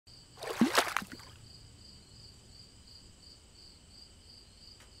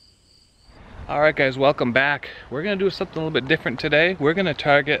Alright guys, welcome back. We're going to do something a little bit different today. We're going to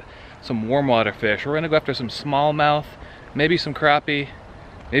target some warm water fish. We're going to go after some smallmouth, maybe some crappie,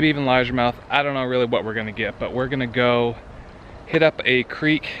 maybe even largemouth. I don't know really what we're going to get, but we're going to go hit up a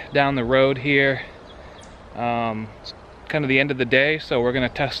creek down the road here. It's kind of the end of the day, so we're going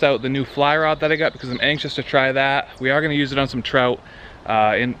to test out the new fly rod that I got because I'm anxious to try that. We are going to use it on some trout.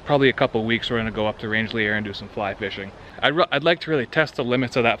 In probably a couple weeks we're going to go up to Rangeley Air and do some fly fishing. I'd like to really test the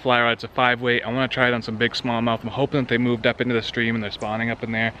limits of that fly rod. It's a 5-weight. I want to try it on some big smallmouth. I'm hoping that they moved up into the stream and they're spawning up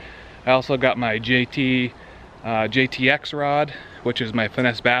in there. I also got my JTX rod, which is my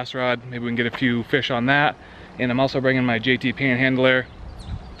finesse bass rod. Maybe we can get a few fish on that. And I'm also bringing my JT panhandler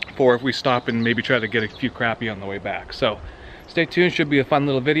for if we stop and maybe try to get a few crappie on the way back. So stay tuned, should be a fun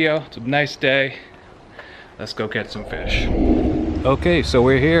little video. It's a nice day. Let's go catch some fish. Okay, so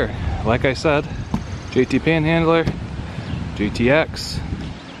we're here. Like I said, JT panhandler, JTX,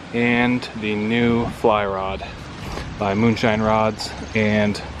 and the new fly rod by Moonshine Rods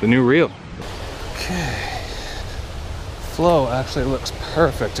and the new reel. Okay, flow actually looks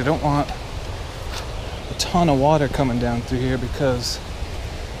perfect. I don't want a ton of water coming down through here because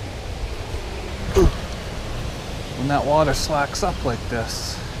when that water slacks up like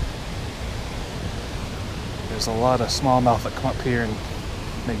this, there's a lot of smallmouth that come up here and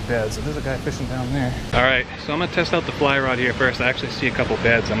make beds. So there's a guy fishing down there. Alright, so I'm going to test out the fly rod here first. I actually see a couple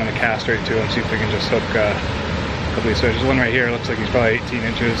beds. I'm going to cast right to him, see if we can just hook a couple of these fish. There's one right here. It looks like he's probably 18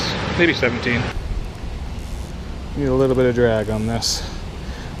 inches, maybe 17. Need a little bit of drag on this.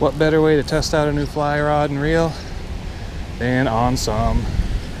 What better way to test out a new fly rod and reel than on some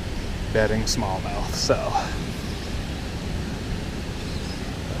bedding smallmouth. So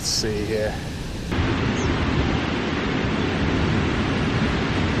let's see here.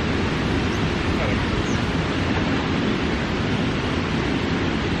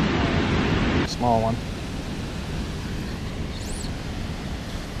 Small one.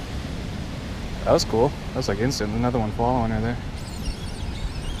 That was cool. That was like instant. Another one following her there.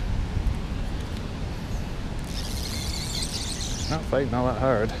 Not fighting all that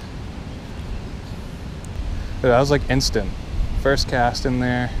hard. But that was like instant. First cast in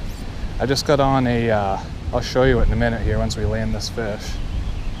there. I just got on a, I'll show you it in a minute here once we land this fish.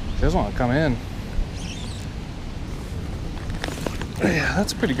 She doesn't want to come in. Yeah,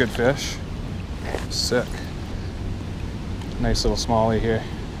 that's a pretty good fish. Sick. Nice little smallie here.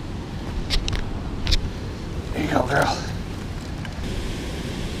 There you go, girl.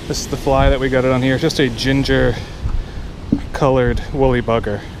 This is the fly that we got it on here. It's just a ginger colored woolly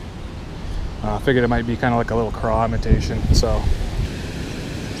bugger. I figured it might be kind of like a little craw imitation, so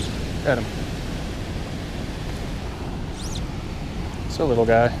got him. It's a little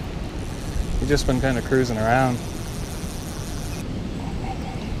guy. He's just been kind of cruising around.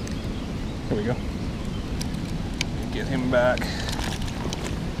 Here we go. Get him back.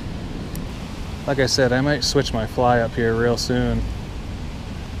 Like I said, I might switch my fly up here real soon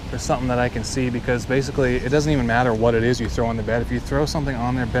for something that I can see, because basically it doesn't even matter what it is you throw on the bed. If you throw something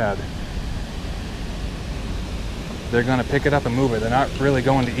on their bed, they're going to pick it up and move it. They're not really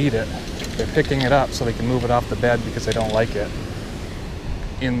going to eat it. They're picking it up so they can move it off the bed because they don't like it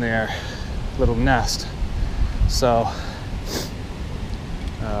in their little nest. So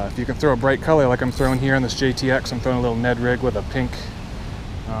if you can throw a bright color like I'm throwing here on this JTX, I'm throwing a little Ned rig with a pink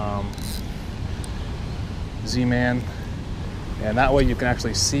Z-Man, and that way you can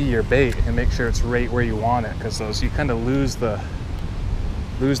actually see your bait and make sure it's right where you want it, because those you kind of lose the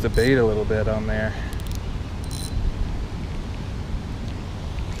bait a little bit on there.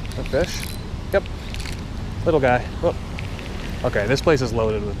 A fish? Yep. Little guy. Whoop. Okay, this place is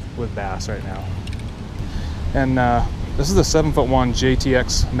loaded with bass right now. And this is the 7'1"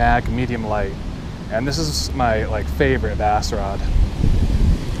 JTX Mag medium light, and this is my favorite bass rod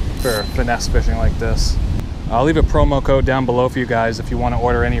for finesse fishing like this. I'll leave a promo code down below for you guys if you want to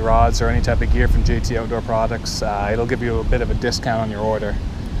order any rods or any type of gear from JT Outdoor Products. It'll give you a bit of a discount on your order.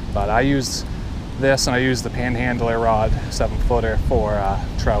 But I use this, and I use the panhandler rod, 7-footer, for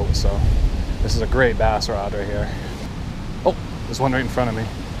trout. So this is a great bass rod right here. Oh, there's one right in front of me.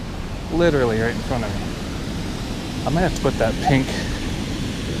 Literally right in front of me. I might have to put that pink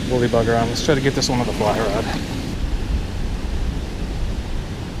woolly bugger on. Let's try to get this one with a fly rod.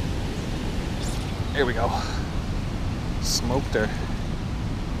 Here we go. Smoked her.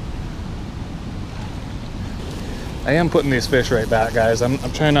 I am putting these fish right back, guys. I'm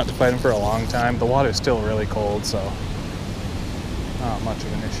trying not to fight them for a long time. The water's still really cold, so not much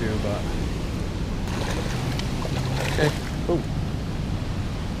of an issue, but okay. Ooh.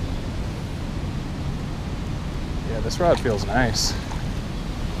 Yeah, this rod feels nice.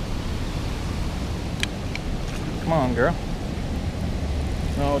 Come on, girl.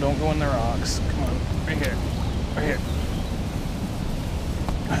 No, don't go in the rocks. Come on, right here. Right here.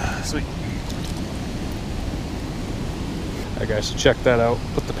 Sweet. Alright guys, so check that out.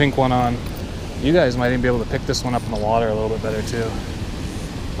 Put the pink one on. You guys might even be able to pick this one up in the water a little bit better too.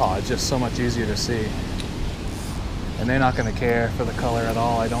 Oh, it's just so much easier to see. And they're not going to care for the color at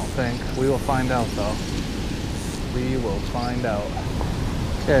all, I don't think. We will find out though. We will find out.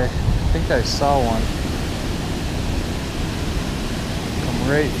 Okay, I think I saw one come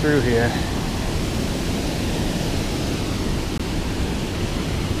right through here.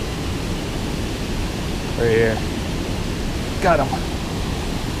 Right here. Got him.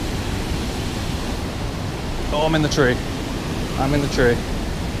 Oh, I'm in the tree. I'm in the tree.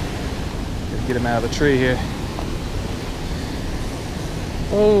 Gotta get him out of the tree here.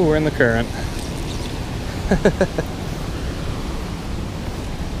 Oh, we're in the current.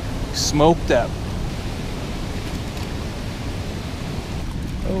 Smoked up.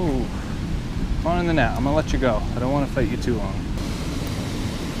 Oh, on in the net. I'm gonna let you go. I don't want to fight you too long.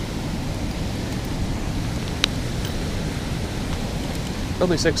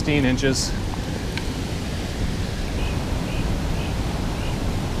 Probably 16 inches.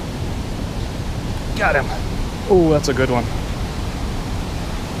 Got him. Oh, that's a good one.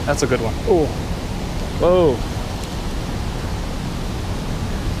 That's a good one. Oh, whoa.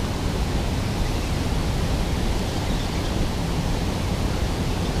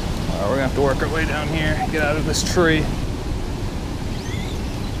 We're gonna have to work our way down here, get out of this tree.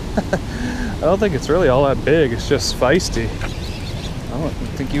 I don't think it's really all that big, it's just feisty. I don't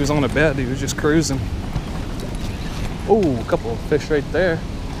think he was on a bed, he was just cruising. Oh, a couple of fish right there.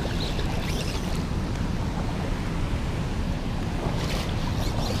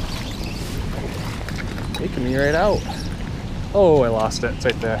 Taking me right out. Oh, I lost it, it's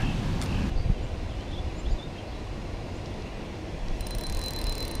right there.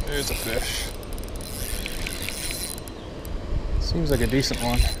 There's a fish. Seems like a decent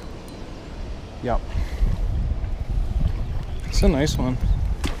one. Yup. It's a nice one.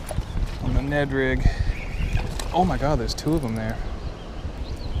 On the Ned rig. Oh my god, there's two of them there.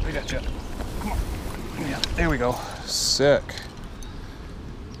 I got you. Come on. Yeah, there we go. Sick.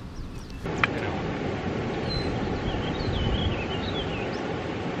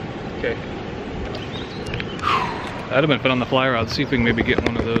 Okay. That'd have been fun on the fly rod. See if we can maybe get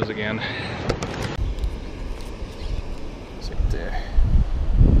one of those again. It's right there.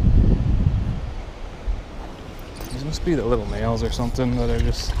 These must be the little males or something that are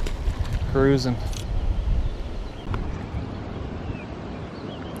just cruising.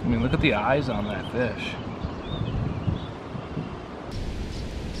 I mean, look at the eyes on that fish.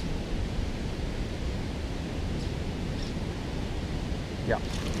 Yeah,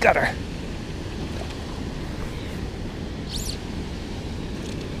 got her.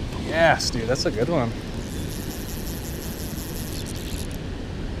 Yes, dude, that's a good one.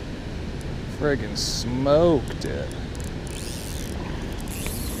 Friggin' smoked it.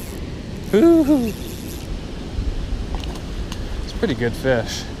 Woo-hoo. It's a pretty good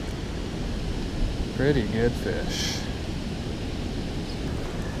fish. Pretty good fish.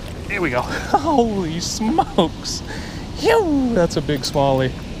 Here we go. Holy smokes. Phew, that's a big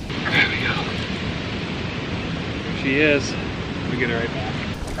smallie. There we go. There she is. We get her right back.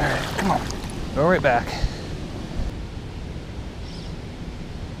 Alright, come on. Go right back.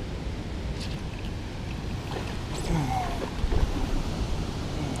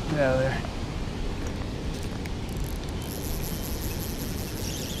 Get out of there.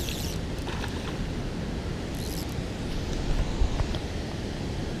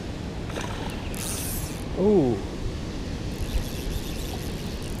 Ooh.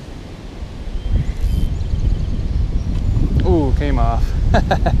 Ooh, came off.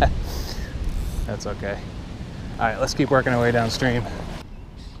 That's okay. All right, let's keep working our way downstream.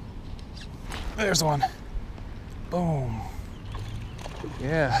 There's one. Boom.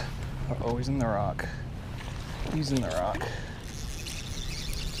 Yeah. Uh-oh, he's in the rock. He's in the rock.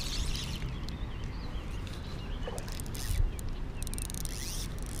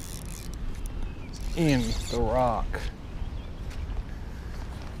 In the rock.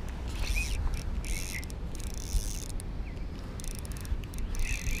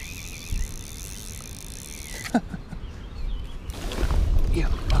 Yeah,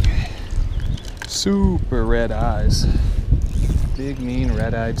 okay. Super red eyes. Big, mean,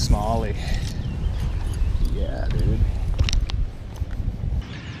 red-eyed smallie. Yeah, dude.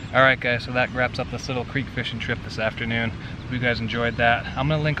 Alright guys, so that wraps up this little creek fishing trip this afternoon. Hope you guys enjoyed that. I'm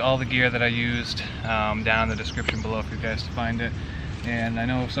going to link all the gear that I used down in the description below for you guys to find it. And I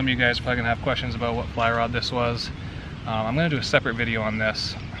know some of you guys are probably gonna have questions about what fly rod this was. I'm gonna do a separate video on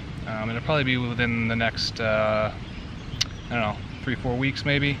this. It'll probably be within the next, I don't know, 3-4 weeks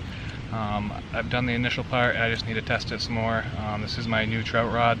maybe. I've done the initial part, I just need to test it some more. This is my new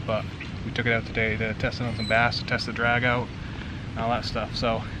trout rod, but we took it out today to test it on some bass, to test the drag out, and all that stuff.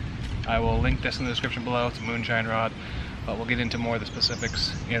 So I will link this in the description below. It's a moonshine rod, but we'll get into more of the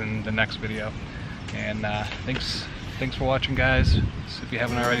specifics in the next video. And thanks for watching, guys. So if you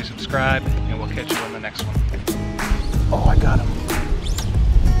haven't already, subscribe, and we'll catch you on the next one. Oh, I got him.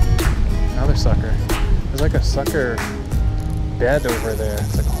 Another sucker. There's like a sucker bed over there.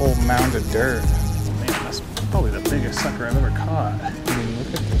 It's like a whole mound of dirt. Man, that's probably the biggest sucker I've ever caught. I mean,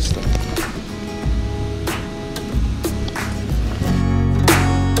 look at this stuff.